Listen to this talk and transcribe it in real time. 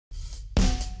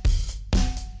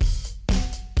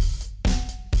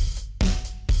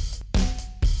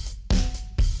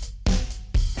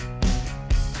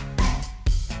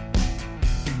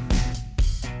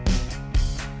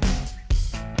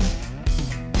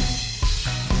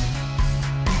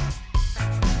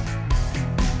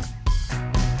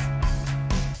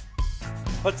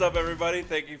What's up, everybody?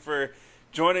 Thank you for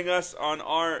joining us on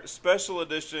our special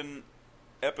edition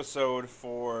episode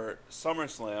for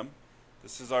SummerSlam.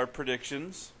 This is our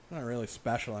predictions. Not really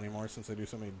special anymore since they do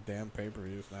so many damn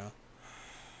pay-per-views now.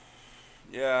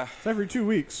 Yeah. It's every 2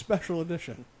 weeks, special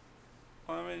edition.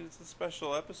 Well, I mean, it's a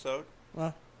special episode.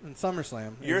 Well, in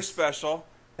SummerSlam. You're special.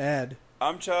 Ed.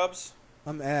 I'm Chubbs.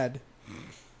 I'm Ed.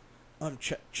 I'm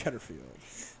Cheddarfield.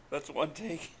 That's one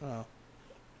take. Oh.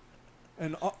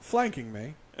 And flanking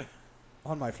me,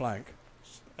 on my flank.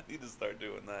 I need to start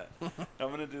doing that. I'm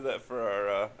going to do that for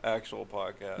our actual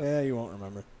podcast. Yeah, you won't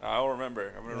remember. I'll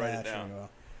remember. I'm going to write it down. You will.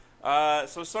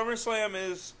 So SummerSlam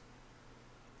is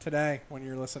today, when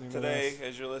you're listening to today, this.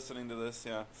 as you're listening to this,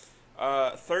 yeah.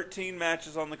 13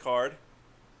 matches on the card.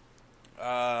 3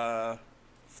 on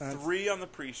the I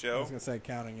pre-show. was going to say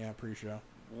counting, pre-show.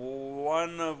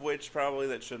 One of which probably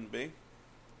that shouldn't be,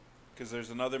 because there's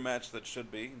another match that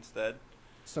should be instead.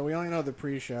 So we only know the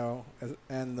pre-show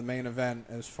and the main event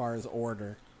as far as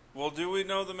order. Well, do we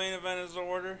know the main event is the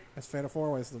order? It's Fatal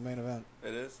 4-Way is the main event.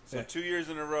 It is? So Yeah. 2 years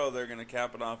in a row, they're going to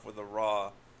cap it off with a Raw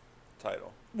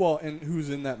title. Well, and who's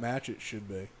in that match? It should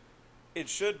be. It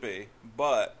should be,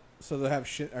 but... So they'll have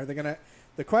Are they gonna?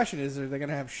 The question is, are they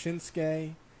gonna have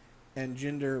Shinsuke and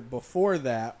Jinder before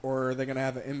that, or are they gonna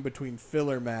have an in-between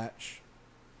filler match?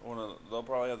 They'll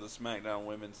probably have the SmackDown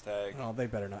Women's Tag. Oh, they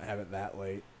better not have it that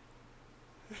late.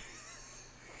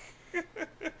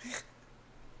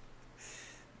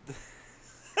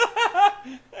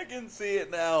 I can see it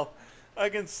now.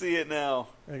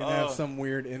 They're gonna have some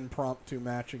weird impromptu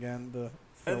match again. The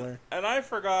filler. And I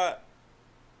forgot.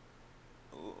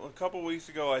 A couple weeks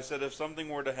ago, I said if something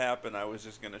were to happen, I was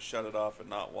just going to shut it off and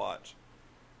not watch.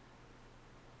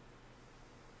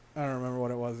 I don't remember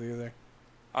what it was either.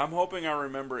 I'm hoping I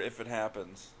remember if it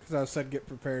happens. Because I said get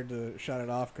prepared to shut it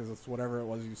off because it's whatever it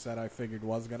was you said I figured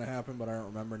was going to happen, but I don't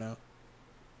remember now.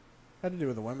 Had to do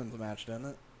with the women's match, didn't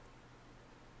it?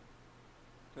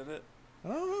 Did it? I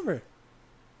don't remember.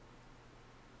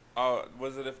 Oh,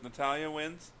 was it if Natalya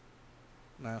wins?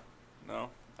 No. No?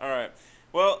 Alright.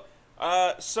 Well,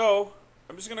 so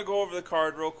I'm just going to go over the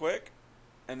card real quick,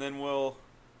 and then we'll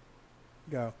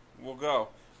go.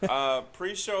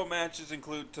 Pre-show matches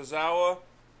include Tozawa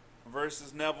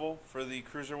versus Neville for the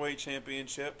Cruiserweight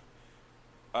Championship.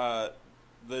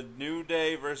 The New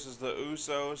Day versus the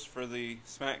Usos for the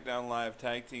SmackDown Live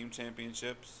Tag Team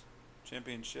Championship.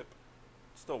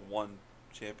 Still one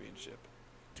championship.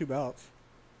 2 belts.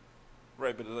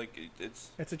 Right, but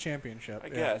it's a championship. I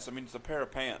guess. I mean, it's a pair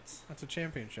of pants. That's a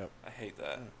championship. I hate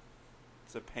that. Yeah.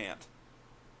 It's a pant.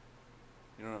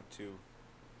 You don't have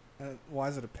 2. Why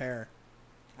is it a pair?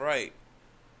 Right.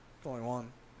 It's only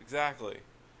one. Exactly.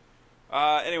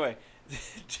 Anyway,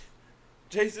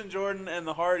 Jason Jordan and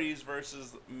the Hardys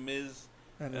versus Miz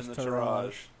and the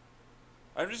Taraj.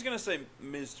 I'm just going to say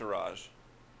Miz Taraj.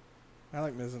 I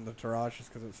like Miz and the Taraj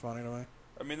just because it's funny to me.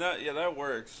 I mean, that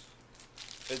works.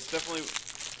 It's definitely...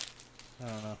 I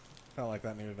don't know. Felt like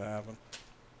that needed to happen.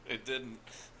 It didn't.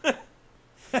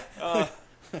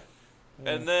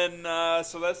 And then,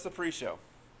 so that's the pre-show.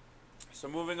 So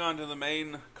moving on to the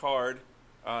main card,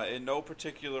 in no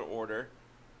particular order,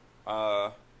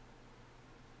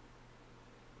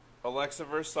 Alexa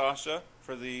versus Sasha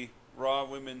for the Raw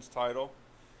Women's title.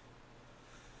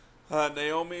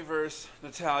 Naomi versus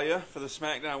Natalya for the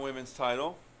SmackDown Women's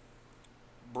title.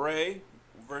 Bray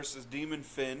versus Demon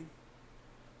Finn.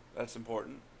 That's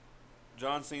important.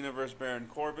 John Cena versus Baron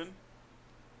Corbin.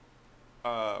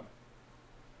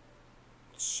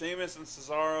 Sheamus and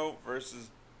Cesaro versus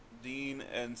Dean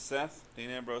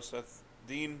Ambrose,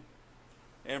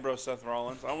 Seth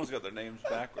Rollins. I almost got their names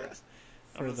backwards.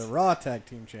 For the Raw Tag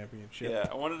Team Championship. Yeah,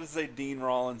 I wanted to say Dean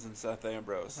Rollins and Seth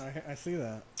Ambrose. I see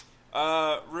that.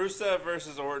 Rusev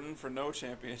versus Orton for no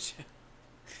championship.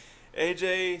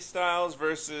 AJ Styles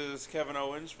versus Kevin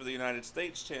Owens for the United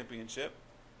States Championship.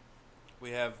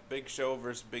 We have Big Show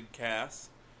versus Big Cass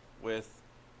with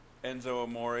Enzo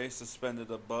Amore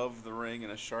suspended above the ring in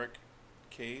a shark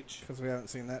cage. Because we haven't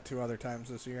seen that 2 other times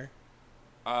this year.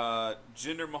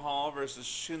 Jinder Mahal versus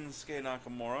Shinsuke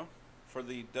Nakamura for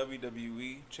the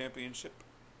WWE Championship.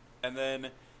 And then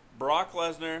Brock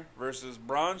Lesnar versus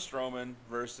Braun Strowman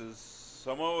versus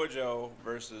Samoa Joe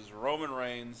versus Roman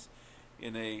Reigns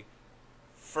in a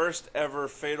first ever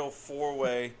Fatal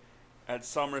 4-Way at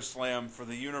SummerSlam for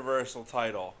the Universal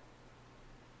title.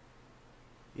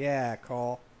 Yeah,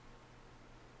 Cole.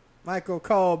 Michael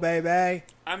Cole, baby.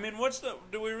 I mean,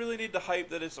 do we really need to hype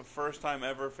that it's a first time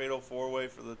ever Fatal 4-Way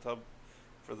for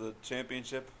the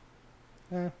championship?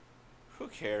 Yeah. Who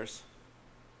cares?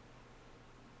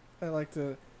 I like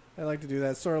to do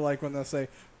that. Sort of like when they'll say,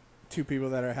 two people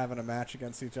that are having a match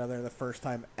against each other the first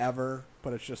time ever,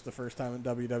 but it's just the first time in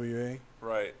WWE.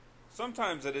 Right.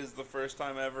 Sometimes it is the first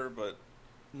time ever, but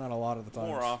Not a lot of the time.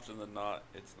 more often than not,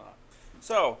 it's not.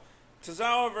 So,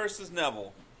 Tozawa versus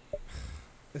Neville.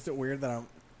 Is it weird that I'm,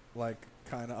 like,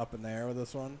 kind of up in the air with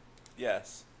this one?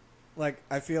 Yes. Like,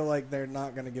 I feel like they're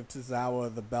not going to give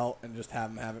Tozawa the belt and just have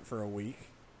him have it for a week.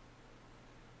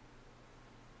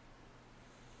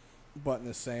 But in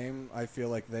the same, I feel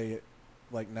like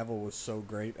Neville was so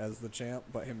great as the champ,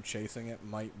 but him chasing it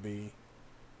might be...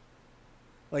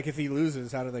 Like, if he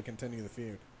loses, how do they continue the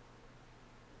feud?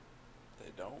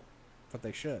 They don't. But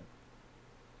they should.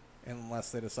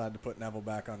 Unless they decide to put Neville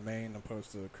back on main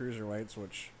opposed to the cruiserweights,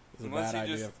 which is a bad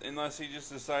idea. Unless he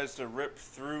just decides to rip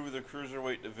through the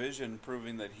cruiserweight division,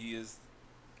 proving that he is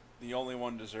the only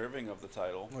one deserving of the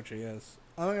title. Which he is.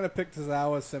 I'm going to pick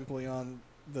Tozawa simply on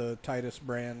the Titus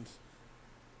brand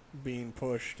being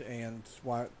pushed, and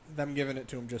why them giving it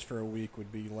to him just for a week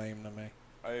would be lame to me.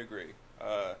 I agree.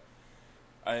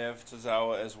 I have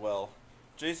Tozawa as well.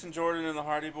 Jason Jordan and the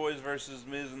Hardy Boys versus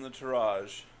Miz and the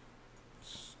Taraj.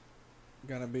 It's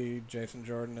going to be Jason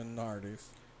Jordan and the Hardys.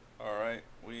 All right,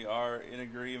 we are in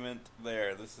agreement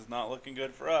there. This is not looking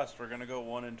good for us. We're going to go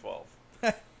 1-12.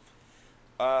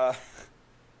 Let's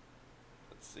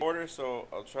see. Order, so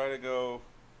I'll try to go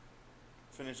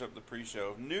finish up the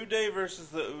pre-show. New Day versus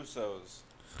the Usos.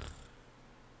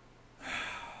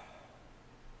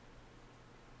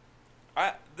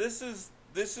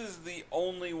 This is the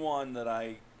only one that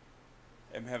I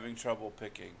am having trouble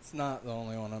picking. It's not the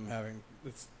only one I'm having.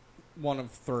 It's one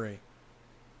of three.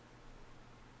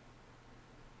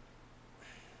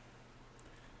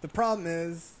 The problem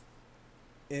is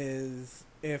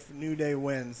if New Day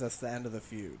wins, that's the end of the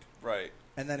feud. Right.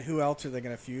 And then who else are they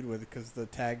going to feud with? Because the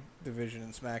tag division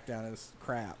in SmackDown is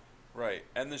crap. Right.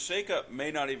 And the shakeup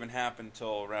may not even happen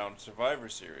till around Survivor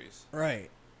Series. Right.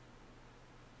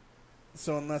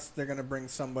 So unless they're going to bring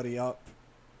somebody up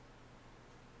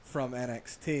from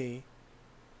NXT.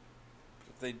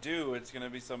 If they do, it's going to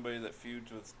be somebody that feuds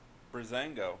with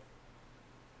Breezango.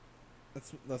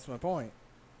 That's my point.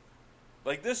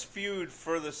 Like, this feud,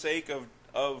 for the sake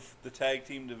of the tag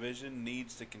team division,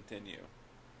 needs to continue.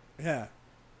 Yeah.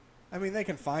 I mean, they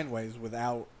can find ways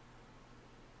without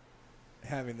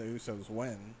having the Usos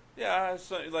win. Yeah,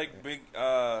 so, like, big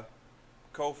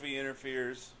Kofi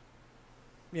interferes.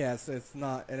 Yeah, it's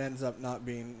not. It ends up not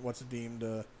being what's deemed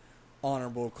a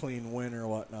honorable, clean win or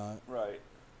whatnot. Right.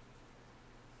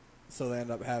 So they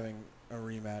end up having a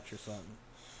rematch or something.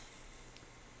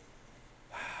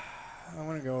 I'm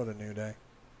gonna go with a New Day,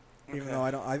 even though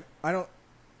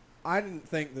I didn't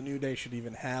think the New Day should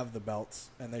even have the belts,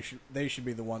 and they should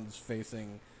be the ones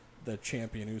facing the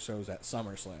champion Usos at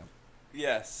SummerSlam.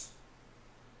 Yes,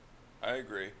 I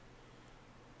agree.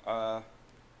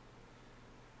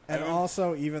 And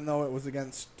also, even though it was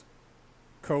against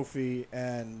Kofi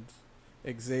and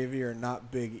Xavier,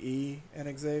 not Big E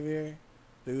and Xavier,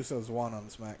 the Usos won on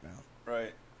SmackDown.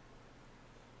 Right.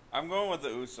 I'm going with the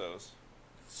Usos.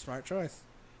 Smart choice.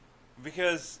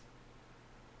 Because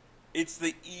it's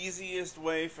the easiest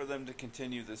way for them to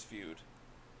continue this feud.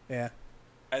 Yeah.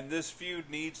 And this feud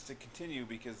needs to continue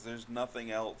because there's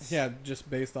nothing else. Yeah, just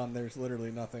based on there's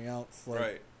literally nothing else.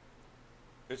 Right.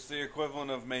 It's the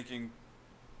equivalent of making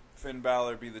Finn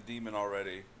Balor be the demon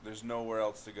already. There's nowhere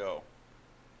else to go.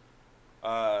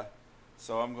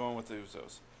 So I'm going with the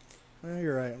Usos.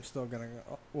 You're right. I'm still gonna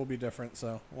go. We'll be different,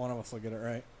 so one of us will get it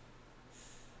right.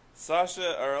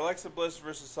 Alexa Bliss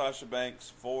versus Sasha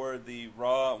Banks for the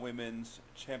Raw Women's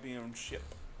Championship.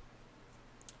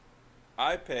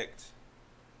 I picked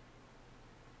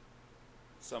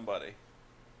somebody.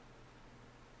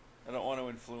 I don't want to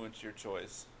influence your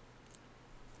choice.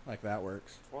 Like that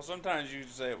works. Well, sometimes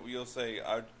you'll say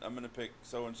I'm going to pick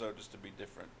so and so just to be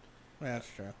different. Yeah, that's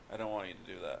true. I don't want you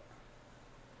to do that.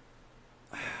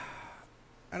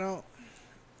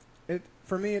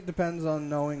 For me, it depends on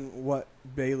knowing what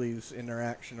Bayley's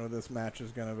interaction with this match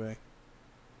is going to be.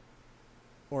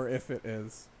 Or if it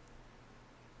is.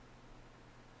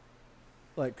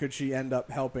 Like, could she end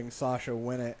up helping Sasha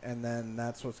win it, and then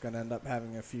that's what's going to end up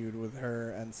having a feud with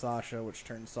her and Sasha, which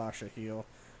turns Sasha heel?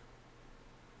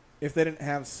 If they didn't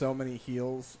have so many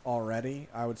heels already,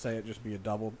 I would say it'd just be a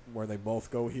double where they both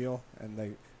go heel,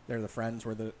 and they're the friends,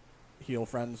 we're the heel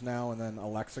friends now, and then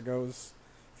Alexa goes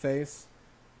face.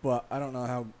 But I don't know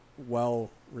how well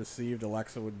received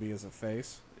Alexa would be as a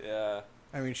face. Yeah.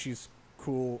 I mean, she's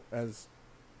cool as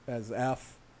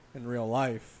F in real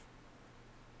life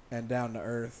and down to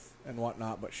earth and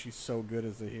whatnot, but she's so good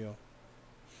as a heel.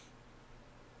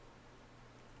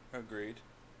 Agreed.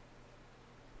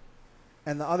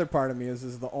 And the other part of me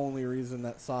is the only reason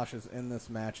that Sasha's in this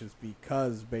match is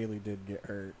because Bayley did get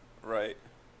hurt. Right.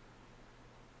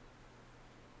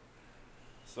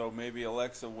 So maybe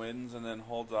Alexa wins and then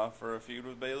holds off for a feud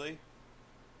with Bayley?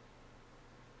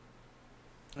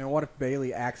 And what if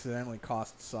Bayley accidentally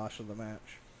costs Sasha the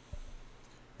match?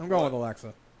 I'm going with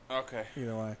Alexa. Okay.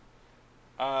 Either way.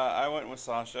 I went with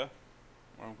Sasha.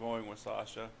 I'm going with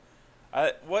Sasha.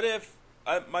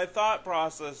 My thought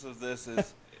process of this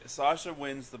is Sasha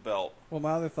wins the belt. Well,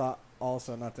 my other thought,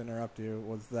 also, not to interrupt you,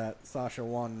 was that Sasha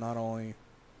won not only...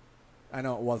 I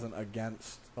know it wasn't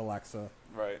against Alexa,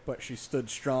 Right. but she stood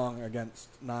strong against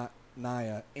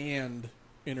Nia and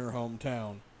in her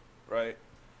hometown. Right.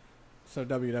 So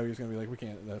WWE is going to be like, we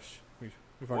can't do this.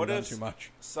 We've already done too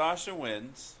much. Sasha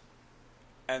wins,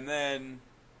 and then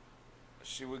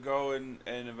she would go and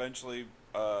eventually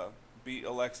beat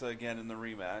Alexa again in the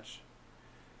rematch.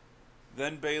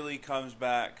 Then Bayley comes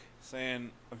back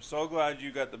saying, I'm so glad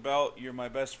you got the belt. You're my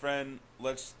best friend.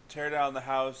 Let's tear down the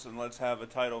house and let's have a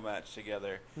title match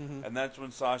together. Mm-hmm. And that's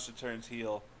when Sasha turns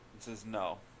heel and says,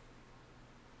 no.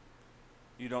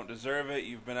 You don't deserve it.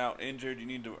 You've been out injured. You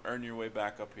need to earn your way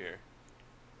back up here.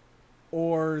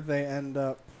 Or they end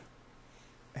up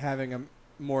having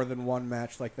more than one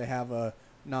match. Like they have a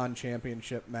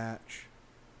non-championship match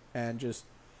and just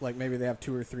like maybe they have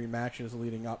 2 or 3 matches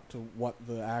leading up to what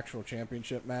the actual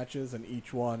championship match is, and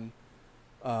each one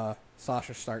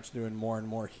Sasha starts doing more and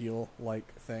more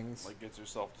heel-like things. Like gets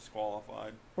herself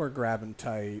disqualified. Or grabbing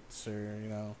tights,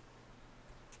 or,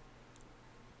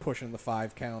 pushing the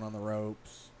 5 count on the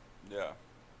ropes. Yeah.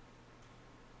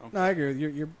 Okay. No, I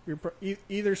agree.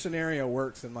 Either scenario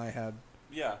works in my head.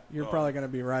 Yeah. You're probably going to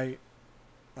be right.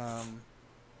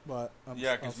 But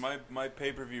because my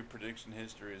pay-per-view prediction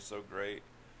history is so great.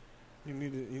 You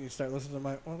need to start listening to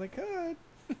my. Well, they could.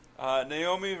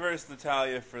 Naomi versus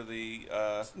Natalya for the.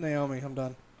 Naomi, I'm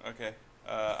done. Okay,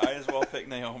 I as well pick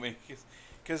Naomi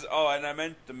because and I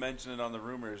meant to mention it on the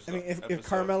rumors. I mean, if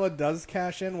Carmella does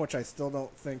cash in, which I still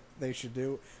don't think they should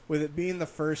do, with it being the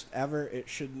first ever, it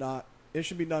should not. It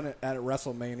should be done at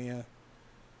WrestleMania.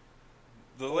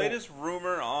 The latest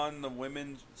rumor on the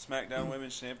SmackDown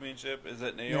Women's Championship is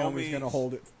that Naomi's going to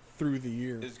hold it through the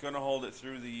year. Is going to hold it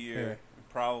through the year. Yeah.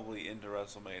 Probably into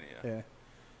WrestleMania.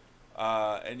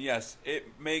 Yeah. And yes,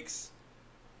 it makes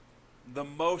the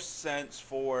most sense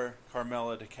for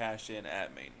Carmella to cash in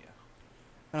at Mania.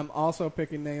 I'm also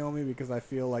picking Naomi because I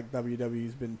feel like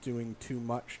WWE's been doing too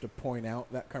much to point out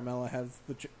that Carmella has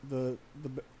the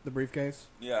briefcase.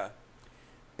 Yeah.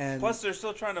 And plus, they're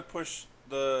still trying to push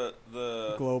the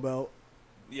Glow belt.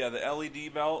 Yeah, the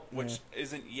LED belt, which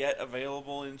isn't yet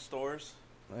available in stores.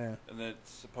 Yeah. And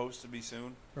it's supposed to be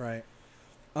soon. Right.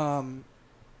 And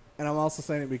I'm also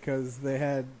saying it because they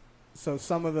had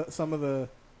some of the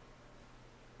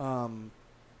WWE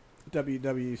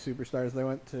superstars they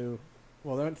went to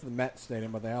the Met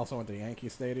Stadium, but they also went to Yankee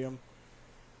Stadium,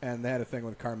 and they had a thing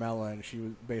with Carmella, and she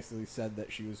basically said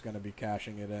that she was going to be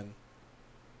cashing it in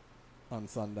on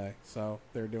Sunday. So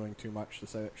they're doing too much to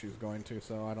say that she's going to.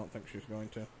 So I don't think she's going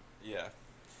to. Yeah.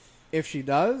 If she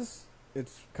does,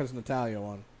 it's because Natalya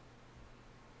won.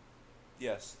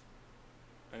 Yes.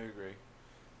 I agree.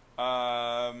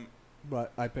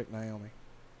 But I picked Naomi.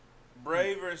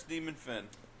 Bray versus Demon Finn.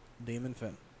 Demon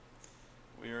Finn.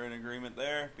 We are in agreement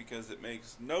there because it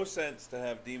makes no sense to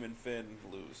have Demon Finn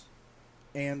lose.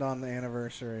 And on the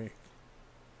anniversary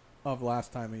of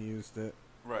last time he used it.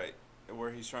 Right.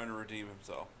 Where he's trying to redeem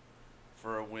himself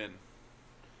for a win.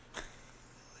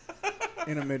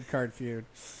 In a mid-card feud.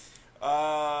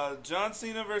 John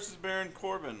Cena versus Baron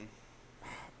Corbin.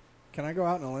 Can I go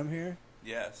out on a limb here?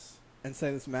 Yes. And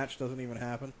say this match doesn't even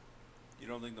happen? You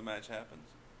don't think the match happens?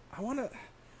 I want to...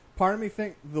 Part of me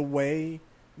think the way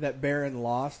that Baron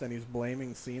lost and he's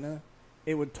blaming Cena,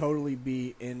 it would totally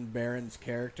be in Baron's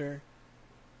character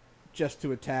just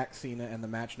to attack Cena and the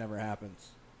match never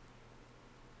happens.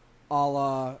 A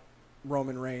la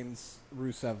Roman Reigns,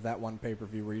 Rusev, that one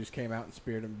pay-per-view where he just came out and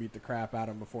speared him, beat the crap out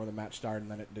of him before the match started,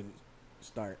 and then it didn't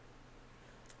start.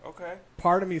 Okay.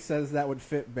 Part of me says that would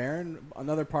fit Baron.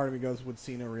 Another part of me goes, would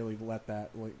Cena really let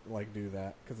that, do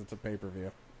that? Because it's a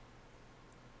pay-per-view.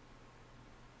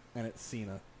 And it's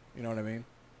Cena. You know what I mean?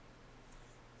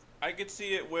 I could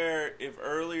see it where if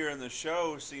earlier in the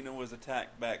show Cena was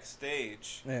attacked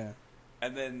backstage, Yeah.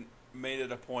 and then made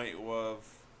it a point of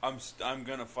I'm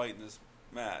gonna fight in this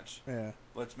match. Yeah.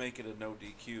 Let's make it a no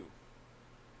DQ.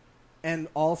 And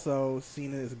also,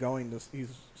 Cena is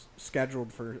he's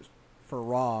scheduled for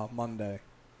Raw Monday.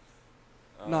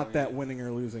 Not that winning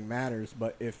or losing matters,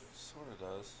 but if... Sort of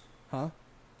does. Huh?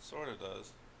 Sort of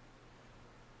does.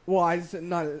 Well, I just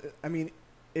not. I mean,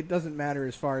 it doesn't matter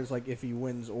as far as like if he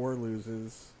wins or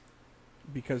loses,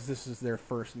 because this is their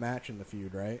first match in the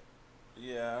feud, right?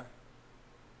 Yeah.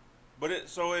 But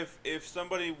so if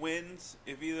somebody wins,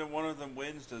 if either one of them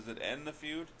wins, does it end the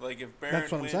feud? Like if Baron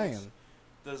That's what wins, I'm saying.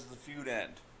 does the feud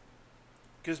end?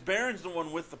 Because Baron's the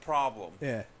one with the problem.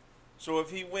 Yeah. So if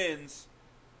he wins,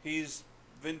 he's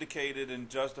vindicated and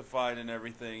justified and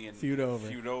everything, and Feud over.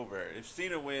 Feud over. If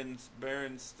Cena wins,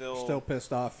 Baron's Still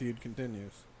pissed off. Feud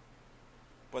continues.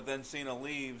 But then Cena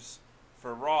leaves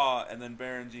for Raw, and then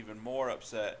Baron's even more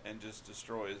upset and just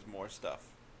destroys more stuff.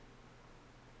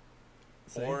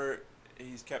 See? Or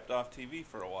he's kept off TV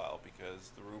for a while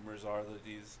because the rumors are that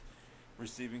he's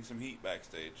receiving some heat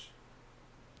backstage.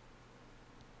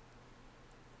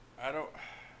 I don't.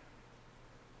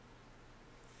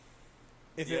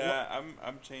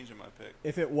 I'm changing my pick.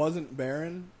 If it wasn't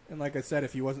Baron, and like I said,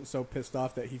 if he wasn't so pissed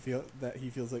off that he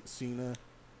feels like Cena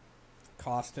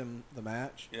cost him the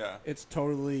match, Yeah. it's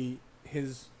totally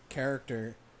his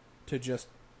character to just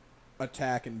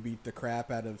attack and beat the crap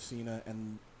out of Cena,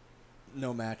 and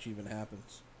no match even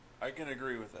happens. I can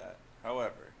agree with that.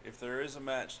 However, if there is a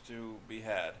match to be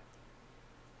had,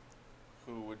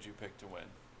 who would you pick to win?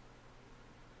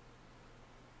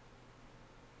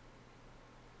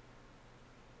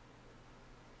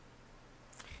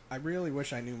 I really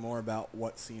wish I knew more about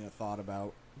what Cena thought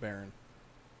about Baron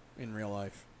in real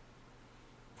life,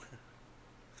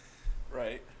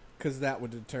 Right. because that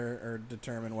would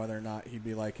determine whether or not he'd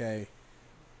be like, "Hey,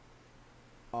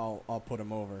 I'll put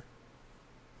him over,"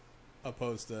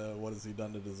 opposed to what has he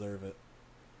done to deserve it.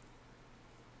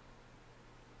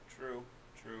 True.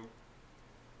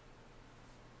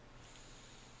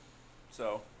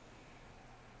 So.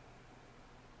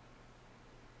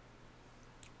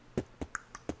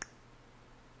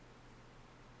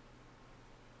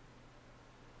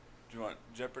 Do you want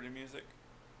Jeopardy music?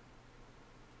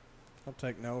 I'll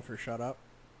take no for shut up.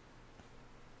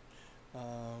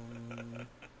 Oh,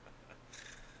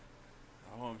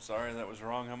 I'm sorry, that was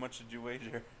wrong. How much did you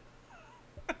wager?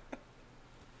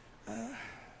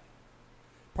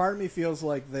 Part of me feels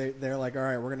like they're like, all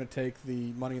right, we're going to take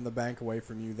the Money in the Bank away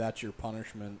from you. That's your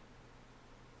punishment.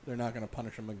 They're not going to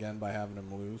punish him again by having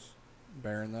him lose.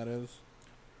 Baron, that is.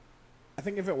 I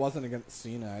think if it wasn't against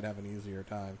Cena, I'd have an easier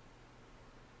time.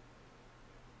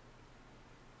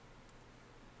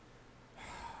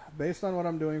 Based on what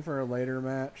I'm doing for a later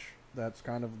match, that's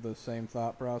kind of the same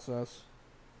thought process.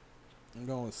 I'm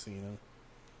going with Cena.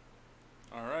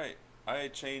 All right. I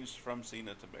changed from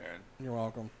Cena to Baron You're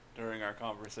welcome. during our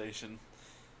conversation.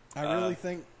 I really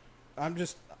think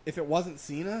if it wasn't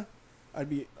Cena, I'd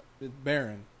be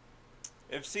Baron.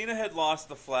 If Cena had lost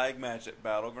the flag match at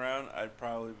Battleground, I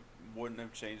probably wouldn't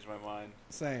have changed my mind.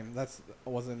 Same. That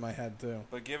was in my head too.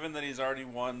 But given that he's already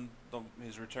won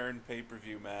his return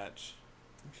pay-per-view match,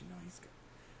 Actually, no, he's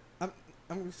good.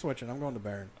 I'm switching. I'm going to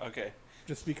Baron. okay,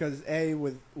 Just because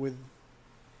with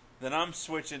then I'm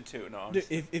switching too. No, I'm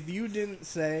if you didn't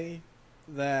say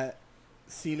that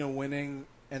Cena winning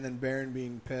and then Baron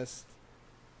being pissed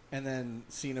and then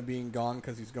Cena being gone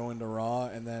because he's going to Raw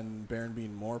and then Baron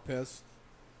being more pissed,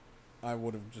 I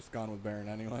would have just gone with Baron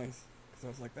anyways. Because I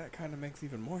was like, that kind of makes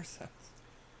even more sense.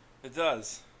 It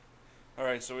does. All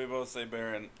right, so we both say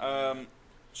Baron.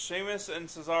 Sheamus and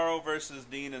Cesaro versus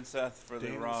Dean and Seth for the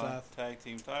Dean and Raw Seth. Tag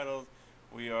Team titles.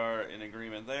 We are in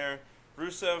agreement there.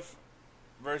 Rusev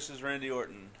versus Randy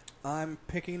Orton. I'm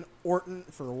picking Orton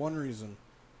for one reason.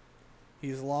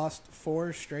 He's lost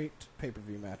 4 straight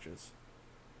pay-per-view matches.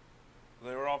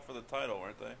 They were all for the title,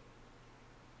 weren't they?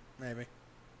 Maybe.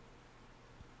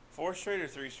 4 straight or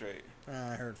 3 straight?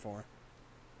 I heard 4.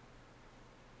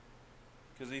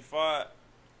 Because he fought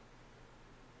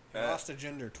He lost to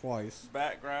Jinder twice.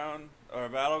 Battleground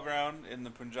in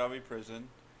the Punjabi prison.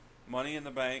 Money in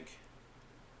the Bank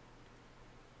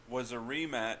was a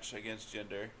rematch against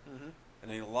Jinder,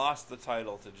 and he lost the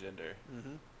title to Jinder.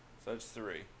 So that's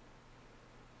 3.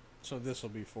 So this will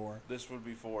be 4. This would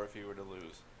be 4 if he were to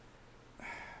lose.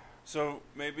 So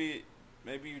maybe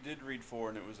you did read 4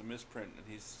 and it was a misprint and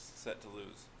he's set to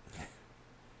lose.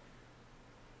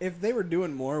 If they were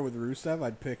doing more with Rusev,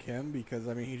 I'd pick him because,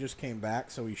 I mean, he just came back,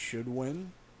 so he should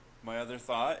win. My other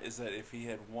thought is that if he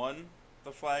had won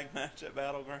the flag match at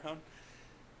Battleground,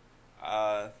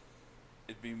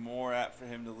 it'd be more apt for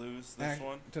him to lose this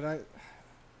one.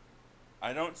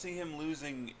 I don't see him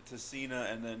losing to Cena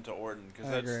and then to Orton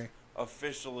because that's agree.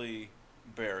 officially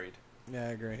buried. Yeah,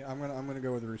 I agree. I'm gonna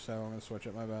go with Rusev. I'm gonna switch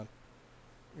it. My bad.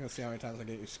 I'm gonna see how many times I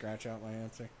get you to scratch out my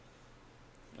answer.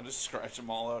 I'll just scratch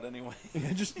them all out anyway.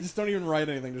 Yeah, just don't even write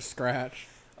anything. Just scratch.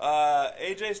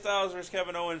 AJ Styles versus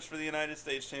Kevin Owens for the United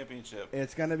States Championship.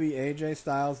 It's going to be AJ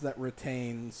Styles that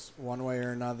retains one way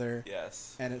or another.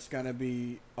 Yes. And it's going to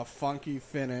be a funky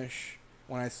finish.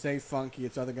 When I say funky,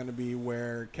 it's either going to be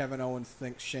where Kevin Owens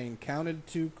thinks Shane counted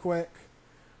too quick,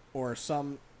 or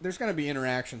there's going to be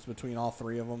interactions between all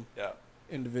three of them. Yeah.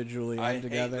 Individually and I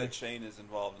together. hate that Shane is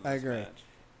involved in this I agree. match.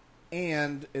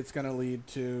 And it's going to lead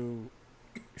to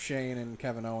Shane and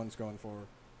Kevin Owens going forward.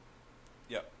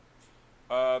 Yep.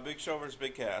 Big Show versus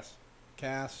Big Cass.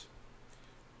 Cass.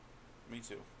 Me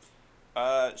too.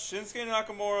 Jinder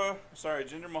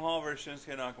Mahal versus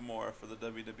Shinsuke Nakamura for the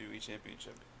WWE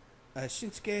Championship.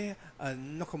 Shinsuke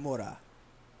Nakamura.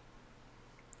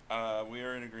 We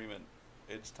are in agreement.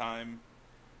 It's time.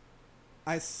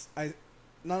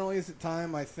 Not only is it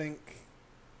time, I think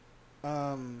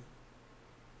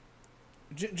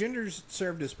Jinder's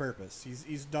served his purpose.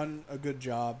 He's done a good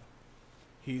job.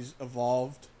 He's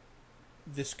evolved.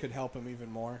 This could help him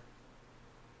even more.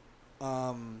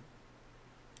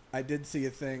 I did see a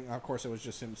thing. Of course, it was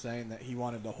just him saying that he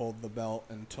wanted to hold the belt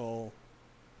until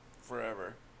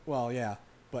Forever. Well, yeah,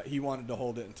 but he wanted to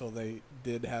hold it until they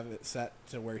did have it set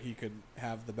to where he could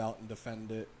have the belt and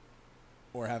defend it,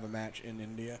 or have a match in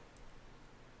India.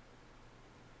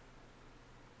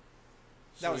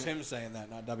 That was him saying that,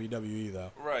 not WWE,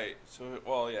 though. Right. So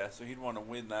he'd want to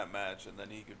win that match, and then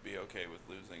he could be okay with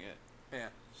losing it. Yeah.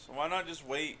 So why not just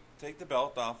wait, take the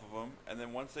belt off of him, and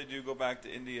then once they do go back to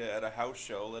India at a house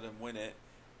show, let him win it.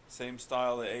 Same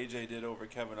style that AJ did over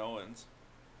Kevin Owens.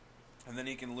 And then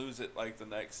he can lose it like the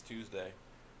next Tuesday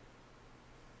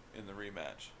in the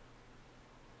rematch.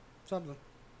 Something.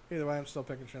 Either way, I'm still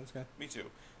picking Shinsuke. Me too.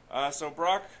 So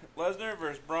Brock Lesnar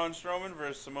versus Braun Strowman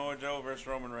versus Samoa Joe versus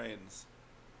Roman Reigns.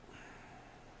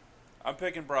 I'm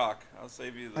picking Brock. I'll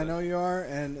save you the... I know you are,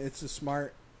 and it's a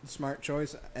smart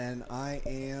choice, and I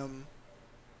am,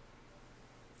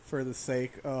 for the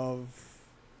sake of,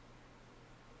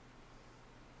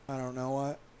 I don't know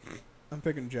what, I'm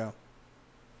picking Joe.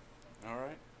 All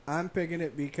right. I'm picking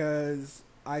it because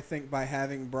I think by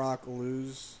having Brock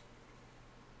lose,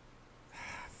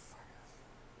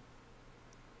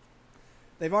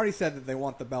 they've already said that they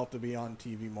want the belt to be on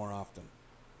TV more often.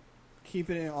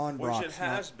 Keeping it on Brock. Which it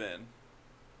has been.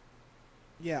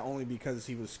 Yeah, only because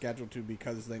he was scheduled to,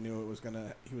 because they knew he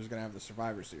was gonna have the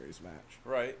Survivor Series match.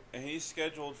 Right, and he's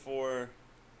scheduled for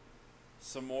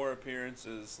some more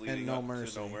appearances leading up to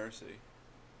No Mercy.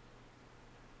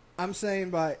 I'm saying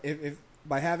by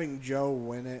having Joe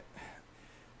win it,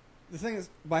 the thing is,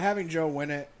 by having Joe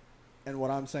win it, and what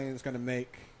I'm saying is going to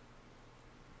make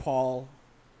Paul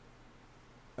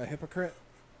a hypocrite,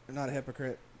 or not a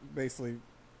hypocrite, basically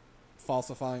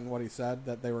falsifying what he said,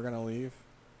 that they were going to leave.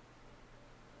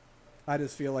 I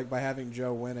just feel like by having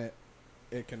Joe win it,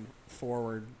 it can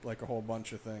forward like a whole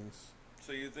bunch of things.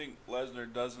 So you think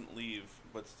Lesnar doesn't leave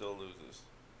but still loses?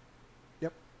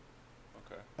 Yep.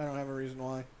 Okay. I don't have a reason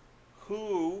why.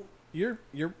 Who's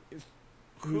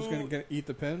going to eat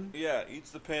the pin? Yeah,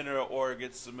 eats the pin or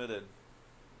gets submitted.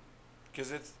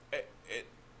 Because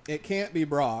it can't be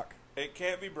Brock. It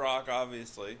can't be Brock,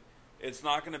 obviously. It's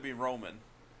not going to be Roman.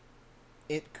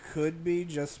 It could be,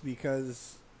 just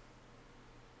because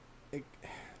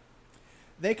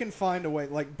they can find a way.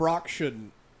 Like, Brock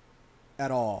shouldn't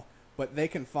at all, but they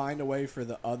can find a way for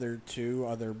the other two,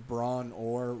 either Braun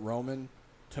or Roman,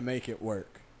 to make it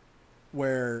work.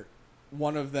 Where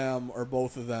one of them or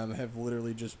both of them have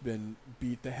literally just been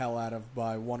beat the hell out of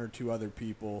by one or two other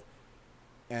people,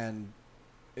 and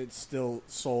it's still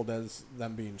sold as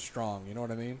them being strong. You know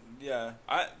what I mean? Yeah.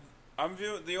 I'm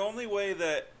viewing the only way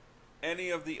that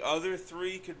any of the other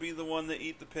three could be the one that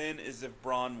eat the pin is if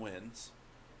Braun wins.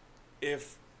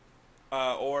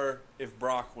 Or if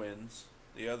Brock wins.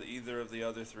 Either of the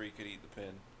other three could eat the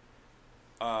pin.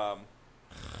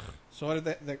 So what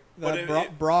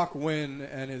did Brock win,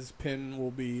 and his pin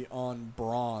will be on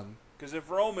Braun? Because if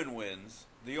Roman wins,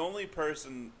 the only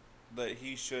person that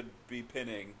he should be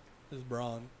pinning is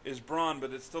Braun.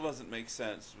 But it still doesn't make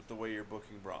sense with the way you're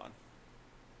booking Braun.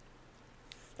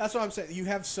 That's what I'm saying. You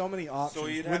have so many options. So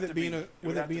you'd have to be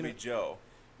Joe.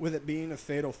 With it being a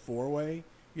fatal four-way,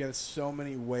 you have so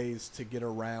many ways to get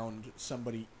around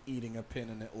somebody eating a pin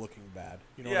and it looking bad.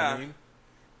 You know what I mean?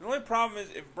 The only problem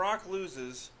is if Brock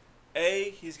loses,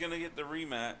 A, he's going to get the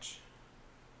rematch.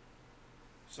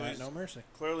 So he's No Mercy.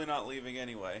 Clearly not leaving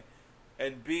anyway.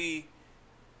 And B,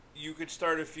 you could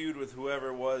start a feud with whoever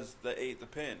it was that ate the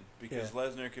pin, because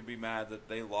Lesnar could be mad that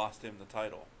they lost him the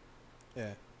title.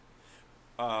 Yeah.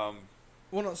 Well,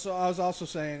 no. So I was also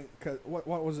saying, cause what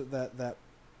was it that there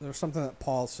was something that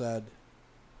Paul said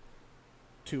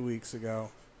 2 weeks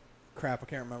ago crap, I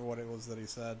can't remember what it was that he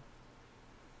said.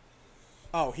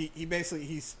 Oh, he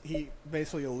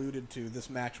basically alluded to this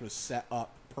match was set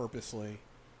up purposely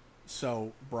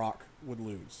so Brock would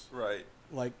lose. Right.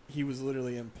 Like, he was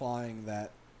literally implying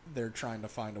that they're trying to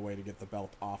find a way to get the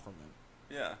belt off of him.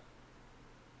 Yeah.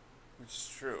 Which is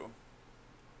true.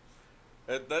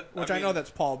 I know that's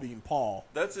Paul being Paul.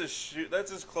 That's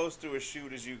That's as close to a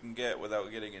shoot as you can get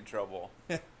without getting in trouble.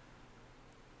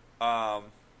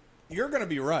 You're gonna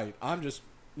be right. I'm just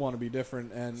want to be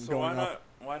different and so going off.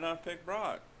 Why not pick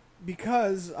Brock?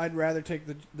 Because I'd rather take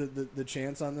the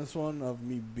chance on this one of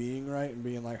me being right and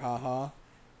being like, haha.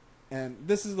 And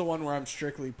this is the one where I'm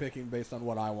strictly picking based on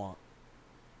what I want.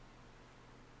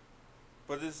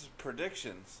 But this is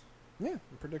predictions. Yeah,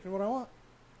 I'm predicting what I want.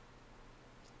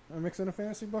 I'm mixing a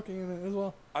fantasy booking in it as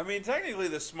well. I mean, technically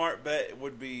the smart bet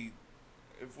would be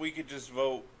if we could just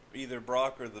vote either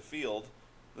Brock or the field.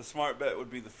 The smart bet would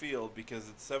be the field because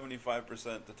it's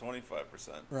 75% to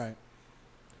 25%. Right.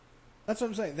 That's what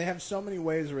I'm saying. They have so many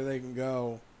ways where they can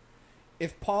go.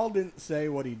 If Paul didn't say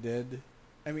what he did,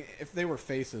 I mean, if they were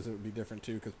faces, it would be different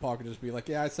too. Because Paul could just be like,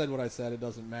 "Yeah, I said what I said. It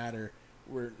doesn't matter.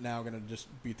 We're now gonna just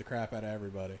beat the crap out of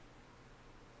everybody."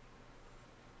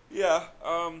 Yeah.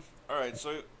 All right.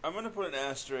 So I'm gonna put an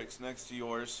asterisk next to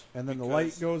yours. And then the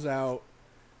light goes out,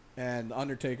 and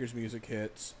Undertaker's music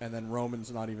hits, and then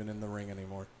Roman's not even in the ring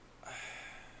anymore.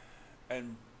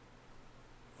 And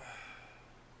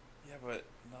yeah, but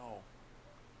no.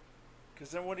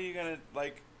 Because then what are you gonna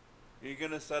like? Are you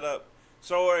gonna set up?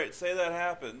 So all right, say that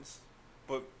happens,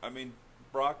 but I mean,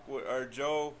 Brock or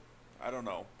Joe, I don't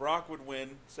know. Brock would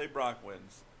win. Say Brock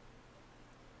wins,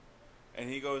 and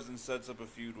he goes and sets up a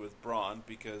feud with Braun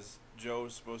because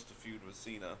Joe's supposed to feud with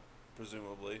Cena,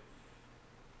 presumably.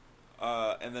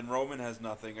 And then Roman has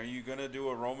nothing. Are you gonna do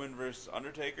a Roman versus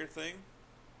Undertaker thing?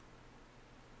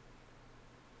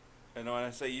 And when I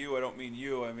say you, I don't mean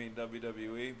you. I mean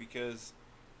WWE because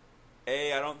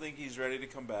A, I don't think he's ready to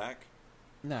come back.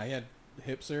 Nah, he had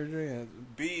hip surgery.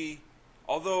 And B,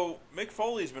 although Mick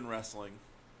Foley's been wrestling,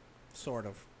 sort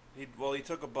of. He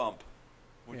took a bump,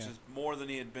 which is more than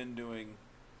he had been doing.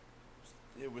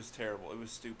 It was terrible. It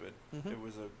was stupid. Mm-hmm. It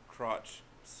was a crotch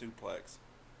suplex.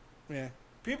 Yeah.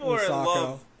 People are in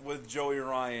love with Joey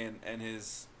Ryan and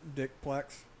his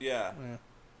Dickplex. Yeah.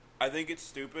 I think it's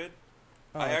stupid.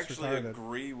 I actually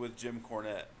agree with Jim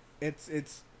Cornette. It's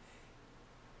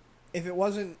if it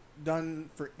wasn't done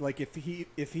for like if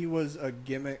he was a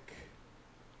gimmick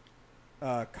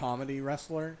comedy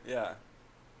wrestler, yeah,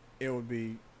 it would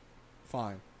be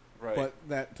fine. Right. But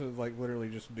that to like literally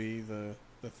just be the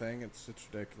thing, it's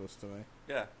ridiculous to me.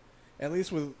 Yeah. At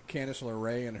least with Candice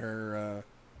LeRae and her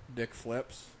dick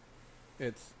flips,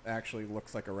 it actually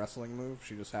looks like a wrestling move.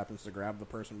 She just happens to grab the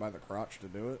person by the crotch to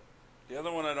do it. The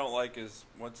other one I don't like is,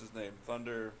 what's his name?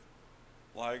 Thunder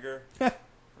Liger? Or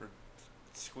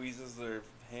squeezes their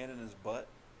hand in his butt.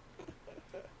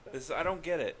 I don't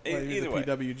get it. Either way.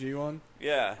 The PWG one?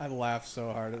 Yeah. I laughed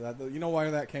so hard at that. You know why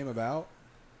that came about?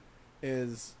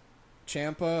 Is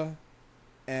Ciampa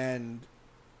and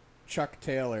Chuck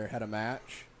Taylor had a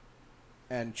match,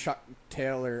 and Chuck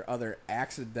Taylor either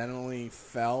accidentally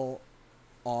fell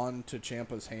onto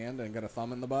Ciampa's hand and got a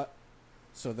thumb in the butt.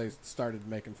 So they started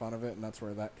making fun of it, and that's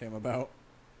where that came about.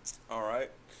 All right.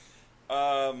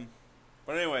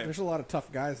 But anyway. There's a lot of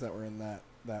tough guys that were in that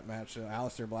match.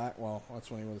 Aleister Black, well,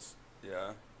 that's when he was...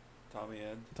 Yeah. Tommy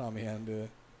End. Tommy End,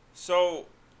 So,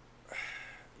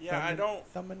 yeah,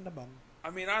 Thumb in the bum. I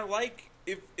mean, I like...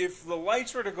 If the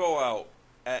lights were to go out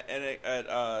at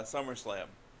SummerSlam,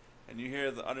 and you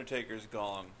hear the Undertaker's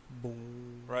gong,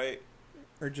 boom, right?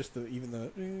 Or just even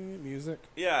the music.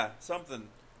 Yeah, something.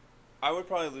 I would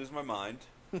probably lose my mind,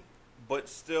 but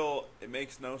still, it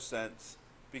makes no sense.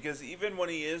 Because even when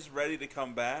he is ready to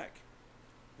come back,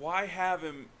 why have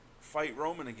him fight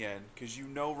Roman again? Because you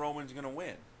know Roman's going to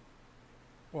win.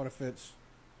 What if it's...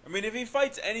 I mean, if he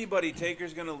fights anybody,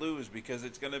 Taker's going to lose because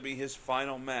it's going to be his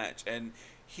final match. And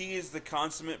he is the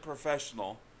consummate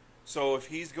professional. So if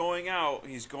he's going out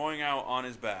on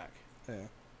his back.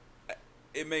 Yeah.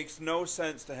 It makes no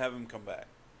sense to have him come back.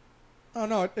 Oh,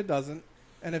 no, it doesn't.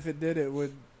 And if it did, it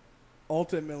would...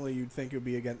 Ultimately, you'd think it would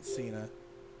be against Cena.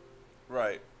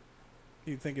 Right.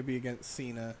 You'd think it'd be against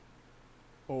Cena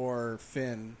or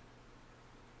Finn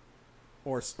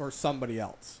or somebody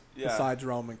else besides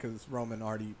Roman, because Roman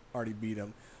already beat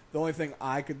him. The only thing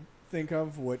I could think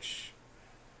of, which...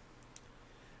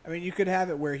 I mean, you could have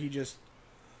it where he just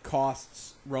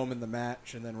costs Roman the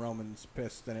match and then Roman's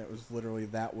pissed, and it was literally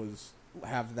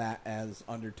have that as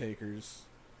Undertaker's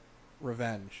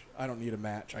revenge. I don't need a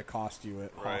match. I cost you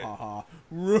it. Right. Ha ha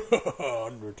ha.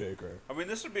 Undertaker. I mean,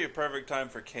 this would be a perfect time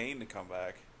for Kane to come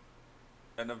back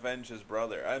and avenge his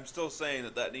brother. I'm still saying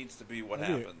that needs to be what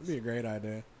happens. That'd be a great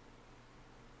idea.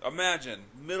 Imagine,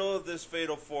 middle of this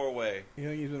fatal 4-way. You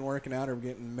think he's been working out or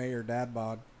getting mayor dad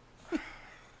bod? He's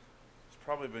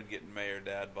probably been getting mayor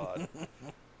dad bod.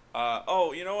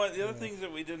 Oh, you know what? The other things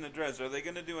that we didn't address, are they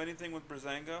going to do anything with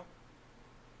Breezango?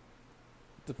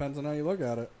 Depends on how you look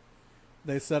at it.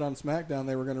 They said on SmackDown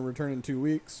they were going to return in 2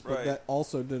 weeks, but Right. that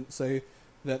also didn't say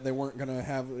that they weren't going to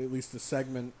have at least a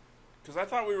segment. Because I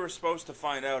thought we were supposed to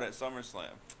find out at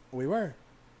SummerSlam. We were.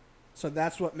 So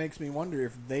that's what makes me wonder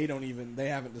if they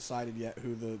haven't decided yet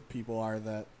who the people are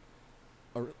that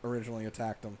originally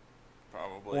attacked them.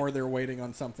 Probably. Or they're waiting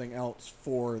on something else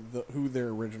for who their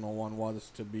original one was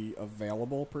to be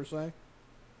available, per se.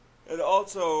 And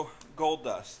also,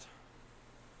 Goldust.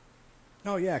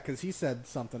 Oh, yeah, because he said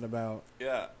something about...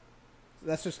 Yeah.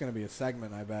 That's just going to be a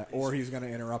segment, I bet. Or he's going to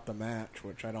interrupt a match,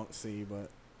 which I don't see, but...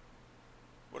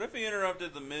 What if he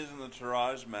interrupted The Miz in the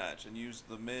Taraj match and used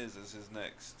The Miz as his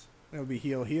next? It would be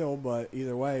heel, but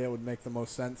either way, it would make the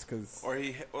most sense, because... Or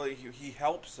he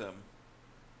helps him.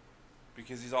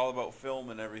 Because he's all about film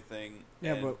and everything.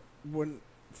 Yeah, but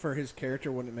for his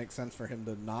character, wouldn't it make sense for him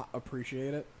to not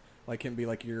appreciate it? Like him be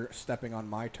like, you're stepping on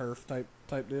my turf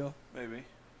type deal? Maybe.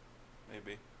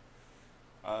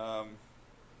 So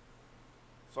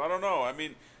I don't know. I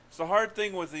mean, it's the hard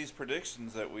thing with these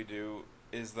predictions that we do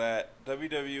is that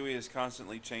WWE is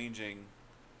constantly changing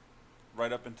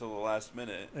right up until the last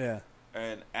minute. Yeah.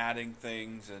 And adding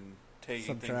things and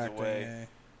taking things Subtracting, away.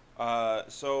 yeah.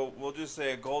 So we'll just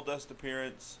say a Goldust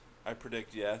appearance. I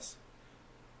predict yes.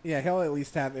 Yeah, he'll at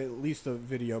least have at least a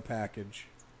video package.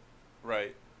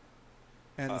 Right.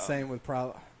 And the same with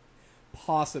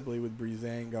possibly with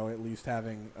Breezango at least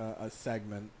having a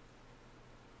segment.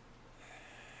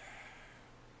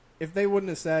 If they wouldn't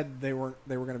have said they were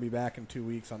going to be back in 2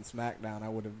 weeks on SmackDown, I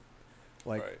would have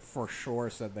Right. for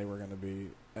sure said they were going to be.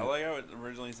 I like how it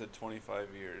originally said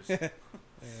 25 years. Yeah.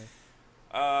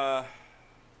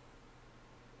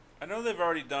 I know they've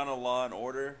already done a Law and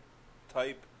Order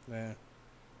type. Yeah.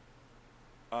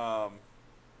 I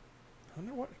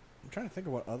wonder what. I'm trying to think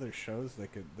of what other shows they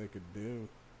could do.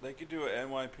 They could do an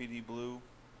NYPD Blue.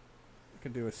 They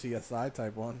could do a CSI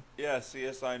type one. Yeah,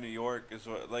 CSI New York is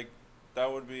what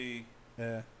that would be.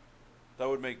 Yeah. That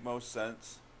would make most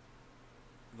sense.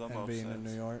 The And most being sense. in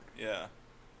New York. Yeah.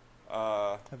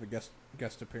 Have a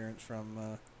guest appearance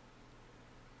from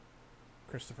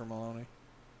Christopher Maloney.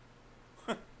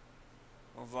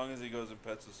 As long as he goes and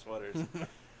pets his sweaters.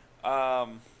 I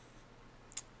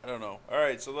don't know. All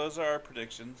right, so those are our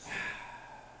predictions.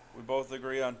 We both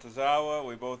agree on Tozawa.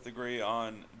 We both agree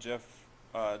on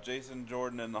Jason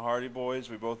Jordan and the Hardy Boys.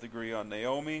 We both agree on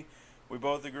Naomi. We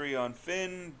both agree on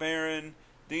Finn, Baron,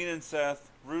 Dean and Seth,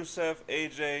 Rusev,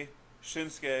 AJ,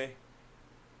 Shinsuke,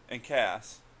 and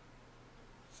Cass.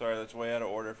 Sorry, that's way out of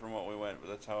order from what we went, but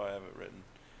that's how I have it written.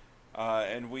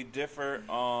 And we differ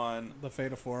on The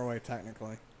Fatal 4-Way,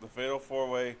 technically. the Fatal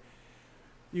 4-Way.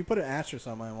 You put an asterisk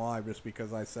on mine. Why? Just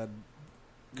because I said...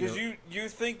 Because you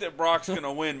think that Brock's going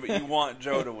to win, but you want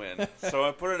Joe to win. So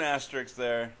I put an asterisk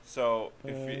there. So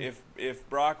if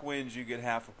Brock wins, you get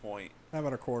half a point. How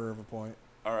about a quarter of a point?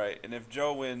 All right. And if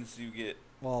Joe wins, you get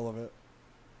All of it.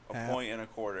 a Half. point and a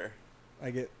quarter.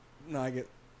 I get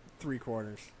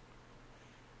 3/4.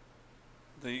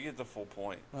 So you get the full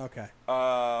point. Okay.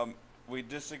 We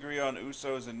disagree on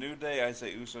Usos and New Day. I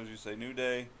say Usos, you say New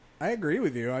Day. I agree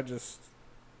with you. I just...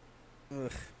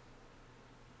 Ugh.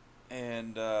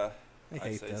 And I I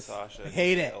hate say this. Sasha. I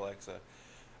hate you say it. Alexa.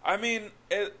 I mean,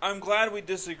 I'm glad we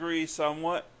disagree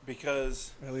somewhat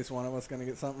because... At least one of us going to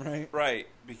get something right. Right,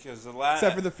 because the last...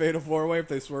 Except for the Fatal 4-Way, if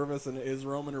they swerve us and it is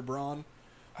Roman or Braun.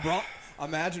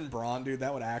 Imagine Braun, dude.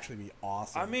 That would actually be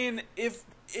awesome. I mean, if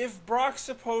Brock's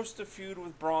supposed to feud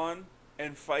with Braun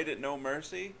and fight at No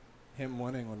Mercy, him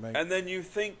winning would make... and then you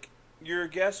think your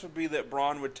guess would be that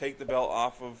Braun would take the belt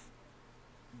off of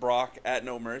Brock at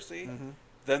No Mercy,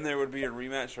 then there would be a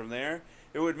rematch from there.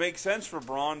 It would make sense for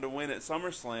Braun to win at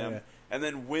SummerSlam and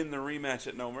then win the rematch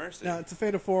at No Mercy. Now, it's a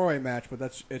Fatal 4-Way match,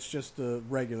 but it's just a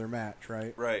regular match,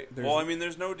 right? Right. Well, I mean,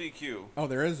 there's no DQ Oh,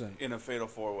 there isn't? in a Fatal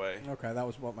 4-Way. Okay, that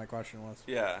was what my question was.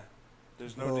 Yeah.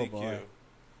 There's no Oh, DQ. boy.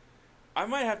 I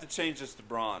might have to change this to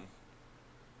Braun.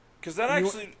 Because that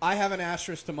actually... I have an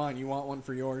asterisk to mine. You want one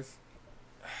for yours?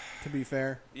 To be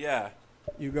fair. Yeah.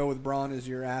 You go with Braun as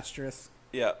your asterisk.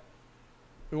 Yeah.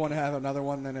 We want to have another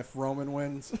one then if Roman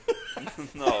wins.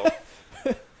 No.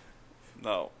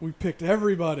 No. We picked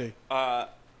everybody. I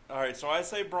All right, so I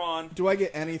say Braun. Do I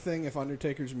get anything if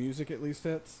Undertaker's music at least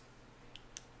hits?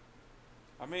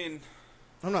 I mean,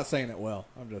 I'm not saying it will.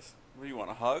 I'm just. what do you want,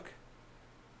 a hug?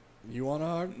 You want a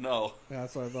hug? No. Yeah,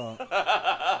 that's what I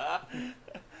thought.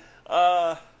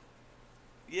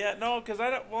 Yeah, no, because I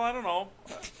don't. Well, I don't know.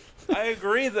 I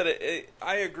agree that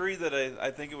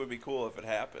I think it would be cool if it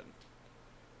happened.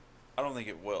 I don't think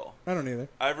it will. I don't either.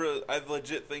 I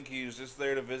legit think he's just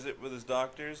there to visit with his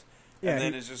doctors, Yeah, and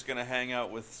then is just gonna hang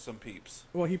out with some peeps.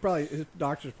 Well, his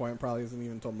doctor's appointment probably isn't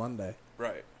even until Monday,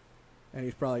 Right. and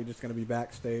he's probably just going to be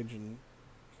backstage and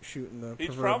shooting the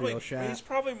He's proverbial shot. he's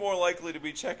probably more likely to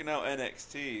be checking out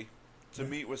NXT to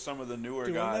meet with some of the newer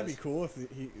Dude, guys. wouldn't that be cool if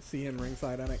he see him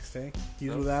ringside NXT? He's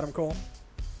Yep. with Adam Cole.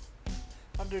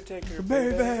 Undertaker,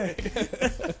 Baby.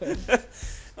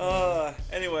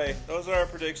 Anyway, those are our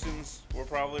predictions. We're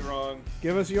probably wrong,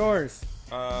 Give us yours,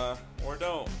 or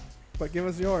don't. but give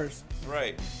us yours.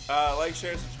 Right. Like,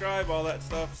 share, subscribe, all that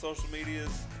stuff, social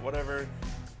medias, whatever.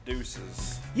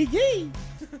 Deuces. Yee yee.